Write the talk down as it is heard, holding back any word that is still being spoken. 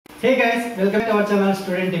Hey guys, welcome to our channel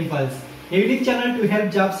Student Impulse, a unique channel to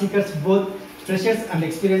help job seekers, both freshers and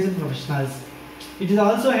experienced professionals. It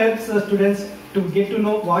also helps students to get to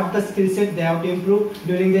know what the skill set they have to improve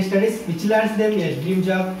during their studies, which lands them a dream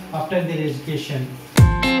job after their education.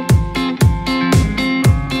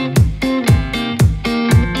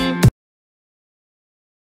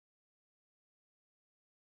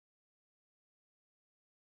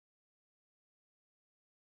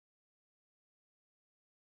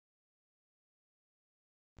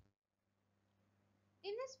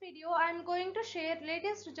 In this video, I am going to share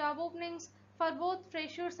latest job openings for both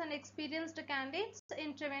freshers and experienced candidates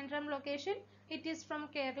in Trivandrum location. It is from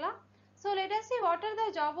Kerala. So let us see what are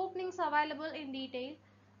the job openings available in detail.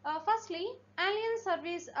 Firstly, Allianz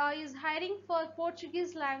Service is hiring for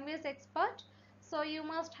Portuguese language expert. So you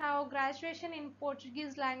must have graduation in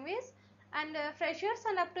Portuguese language, and freshers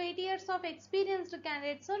and up to 8 years of experienced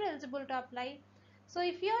candidates are eligible to apply. So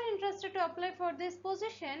if you are interested to apply for this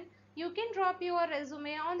position, you can drop your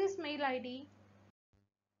resume on this mail ID.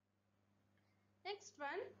 Next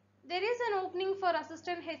one, there is an opening for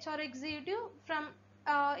assistant HR executive from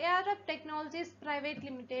Arab Technologies Private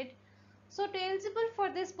Limited. So to eligible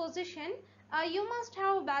for this position, you must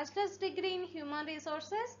have a bachelor's degree in human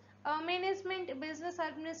resources, management, business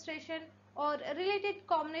administration, or related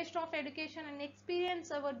combination of education and experience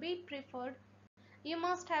would be preferred. You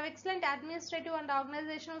must have excellent administrative and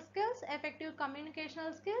organizational skills, effective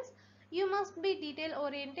communicational skills. You must be detail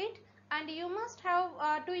oriented, and you must have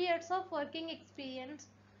 2 years of working experience.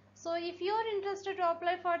 So if you are interested to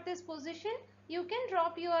apply for this position, you can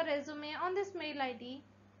drop your resume on this mail ID.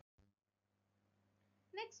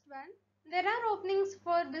 Next one, there are openings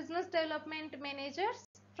for business development managers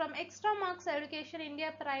from Extra Marks Education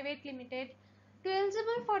India Private Limited. To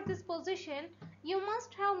eligible for this position, you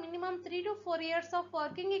must have minimum 3 to 4 years of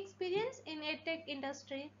working experience in edtech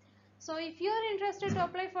industry. So if you are interested to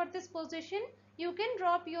apply for this position, you can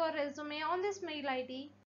drop your resume on this mail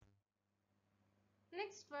ID.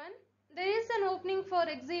 Next one, there is an opening for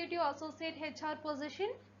Executive Associate HR position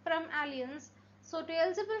from Allianz. So to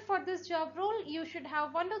eligible for this job role, you should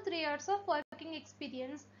have 1 to 3 years of working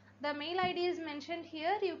experience. The mail ID is mentioned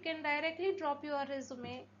here. You can directly drop your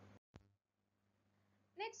resume.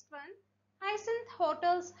 Next one, Hyacinth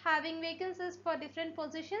Hotels having vacancies for different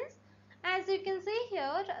positions. As you can see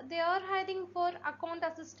here, they are hiring for account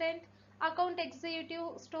assistant, account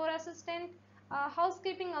executive, store assistant,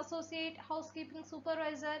 housekeeping associate, housekeeping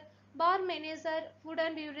supervisor, bar manager, food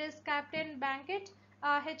and beverage captain, banquet,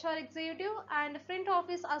 HR executive, and front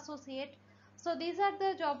office associate. So these are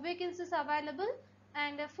the job vacancies available,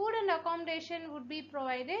 and food and accommodation would be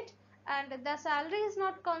provided, and the salary is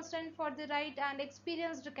not constant for the right and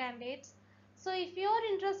experienced candidates. So if you are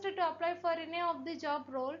interested to apply for any of the job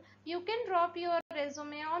role, you can drop your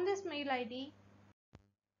resume on this mail ID.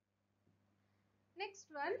 Next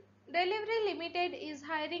one, Delivery Limited is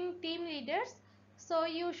hiring team leaders. So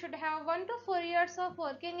you should have 1 to 4 years of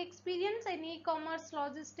working experience in e-commerce,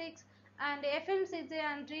 logistics, and FMCG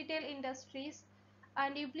and retail industries.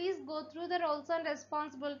 And you please go through the roles and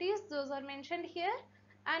responsibilities. Those are mentioned here.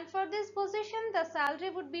 And for this position, the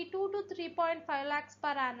salary would be 2 to 3.5 lakhs per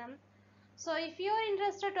annum. So if you are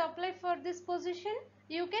interested to apply for this position,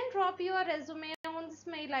 you can drop your resume on this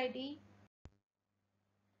mail ID.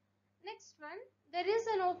 Next one, there is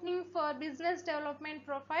an opening for business development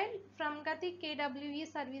profile from Gati KWE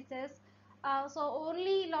Services. So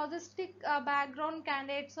only logistic background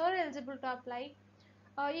candidates are eligible to apply.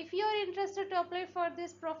 If you are interested to apply for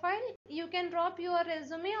this profile, you can drop your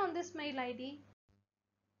resume on this mail ID.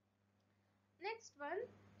 Next one,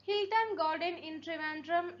 Hilton Garden in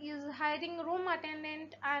Trivandrum is hiring room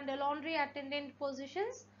attendant and laundry attendant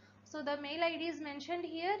positions. So the mail ID is mentioned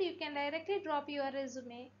here. You can directly drop your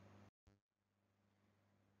resume.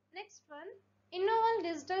 Next one, Innoval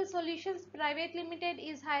Digital Solutions Private Limited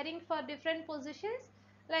is hiring for different positions,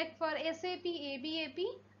 like for SAP ABAP,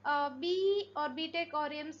 BE or BTech or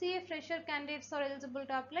MCA fresher candidates are eligible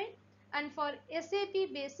to apply, and for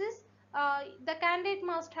SAP basis, the candidate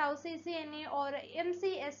must have CCNA or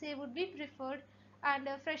MCSA would be preferred, and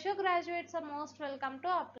fresher graduates are most welcome to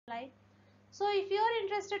apply. So if you are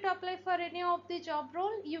interested to apply for any of the job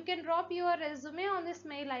role, you can drop your resume on this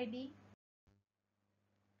mail ID.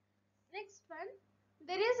 Next one,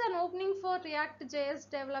 there is an opening for React.js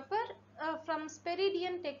developer from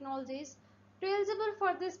Speridian Technologies. To eligible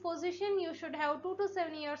for this position, you should have 2 to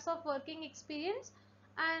 7 years of working experience,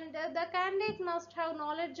 and the candidate must have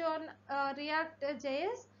knowledge on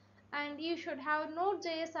React.js, and you should have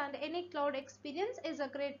Node.js, and any cloud experience is a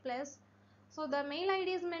great plus. So the mail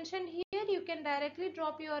ID is mentioned here. You can directly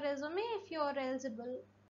drop your resume if you are eligible.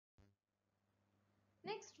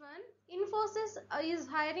 Next one, Infosys is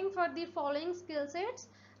hiring for the following skill sets,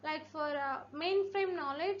 like for mainframe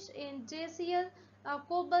knowledge in JCL,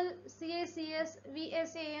 COBOL, CACS,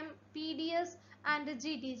 VSAM, PDS and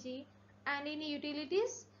GDG. And in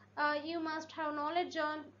utilities, you must have knowledge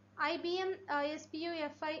on IBM,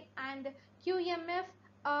 SPUFI and QMF,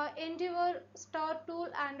 Endeavor, Star Tool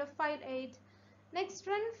and File 8. Next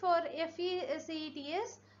one, for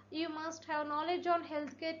FECETS, you must have knowledge on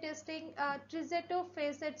healthcare testing, Trizetto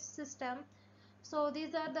facet system. So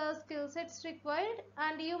these are the skill sets required,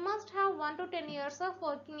 and you must have 1 to 10 years of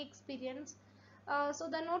working experience. So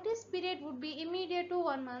the notice period would be immediate to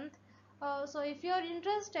 1 month. So if you are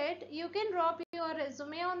interested, you can drop your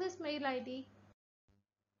resume on this mail ID.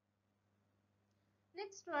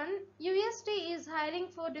 Next one, UST is hiring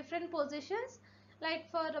for different positions.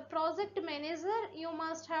 Like for a project manager, you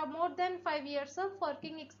must have more than 5 years of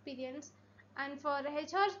working experience. And for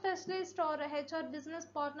HR specialist or HR business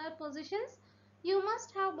partner positions, you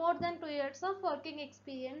must have more than 2 years of working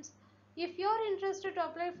experience. If you are interested to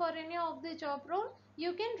apply for any of the job role,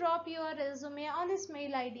 you can drop your resume on this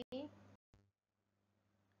mail ID.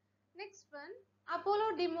 Next one,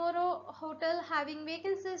 Apollo Demoro Hotel having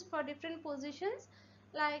vacancies for different positions,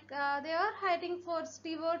 like they are hiring for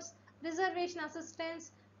stewards, reservation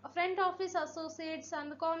assistants, front office associates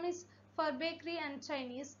and commis for bakery and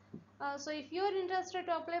Chinese. So if you are interested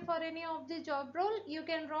to apply for any of the job role, you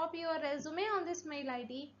can drop your resume on this mail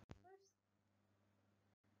ID.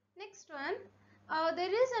 Next one, there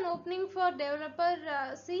is an opening for developer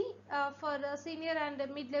C for senior and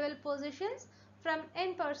mid-level positions from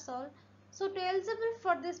N-Persol. So to eligible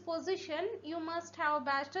for this position, you must have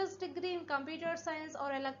bachelor's degree in computer science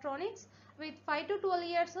or electronics with 5 to 12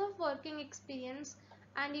 years of working experience,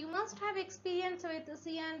 and you must have experience with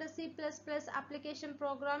C and C++ application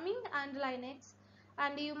programming and Linux,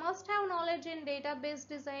 and you must have knowledge in database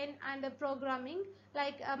design and programming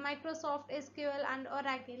like Microsoft SQL and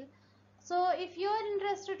Oracle. So if you are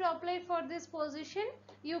interested to apply for this position,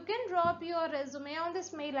 you can drop your resume on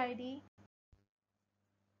this mail ID.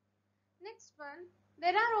 Next one,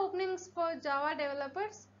 there are openings for Java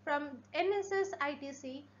developers from NSS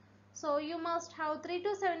ITC. So you must have 3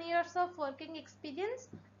 to 7 years of working experience,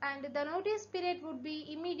 and the notice period would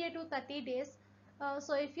be immediate to 30 days.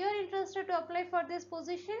 So if you are interested to apply for this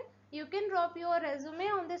position, you can drop your resume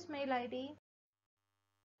on this mail ID.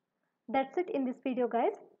 That's it in this video,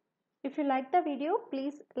 guys. If you like the video,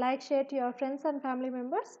 please like, share to your friends and family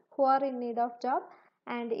members who are in need of job.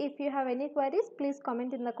 And if you have any queries, please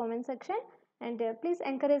comment in the comment section. And please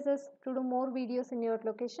encourage us to do more videos in your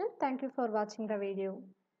location. Thank you for watching the video.